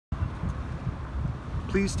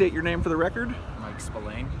Please state your name for the record. Mike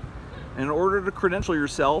Spillane. In order to credential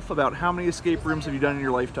yourself, about how many escape rooms have you done in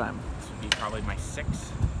your lifetime? This would be probably my 6th.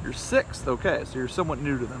 Your 6th, okay, so you're somewhat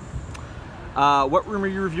new to them. What room are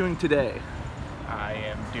you reviewing today? I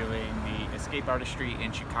am doing the Escape Artistry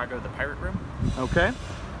in Chicago, the Pirate Room. Okay.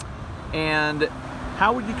 And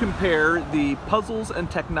how would you compare the puzzles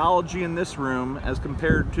and technology in this room as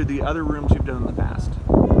compared to the other rooms you've done in the past?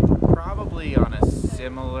 Probably on a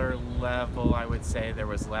similar level. I would say there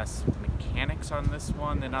was less mechanics on this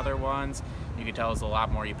one than other ones. You could tell it was a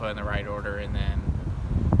lot more you put in the right order, and then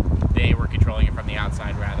they were controlling it from the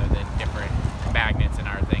outside rather than different magnets and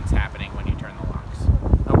other things happening when you turn the locks.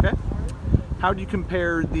 Okay. How do you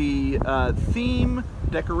compare the theme,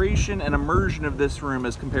 decoration, and immersion of this room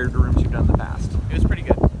as compared to rooms you've done in the past? It was pretty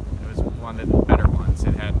good. It was one of the better ones.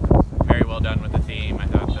 It had very well done with the theme. I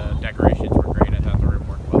thought the decorations were great. I thought the room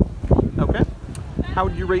worked well. Okay. How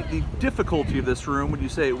would you rate the difficulty of this room? Would you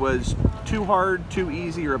say it was too hard, too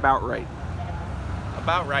easy, or about right?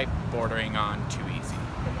 About right, bordering on too easy.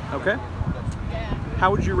 Okay.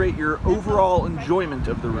 How would you rate your overall enjoyment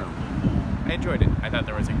of the room? I enjoyed it. I thought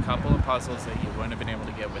there was a couple of puzzles that you wouldn't have been able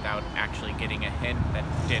to get without actually getting a hint that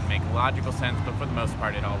didn't make logical sense, but for the most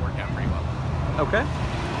part it all worked out pretty well. Okay.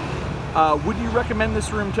 Would you recommend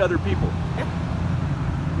this room to other people?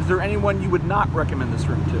 Yeah. Is there anyone you would not recommend this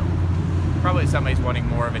room to? Probably somebody's wanting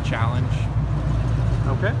more of a challenge.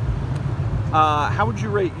 Okay. How would you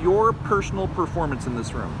rate your personal performance in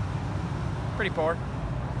this room? Pretty poor.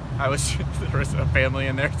 There was a family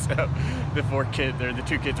in there, so the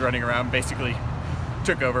 2 kids running around basically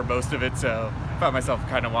took over most of it, so I found myself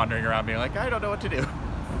kind of wandering around being like, I don't know what to do.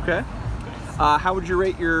 Okay. How would you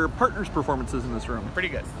rate your partner's performances in this room? Pretty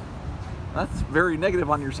good. That's very negative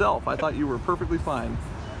on yourself. I thought you were perfectly fine.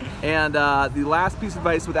 And the last piece of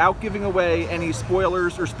advice, without giving away any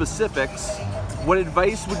spoilers or specifics, what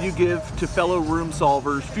advice would you give to fellow room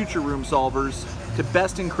solvers, future room solvers, to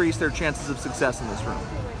best increase their chances of success in this room?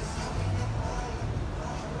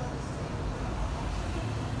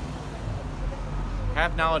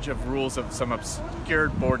 Have knowledge of rules of some obscure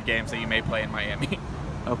board games that you may play in Miami.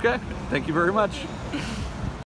 Okay, thank you very much.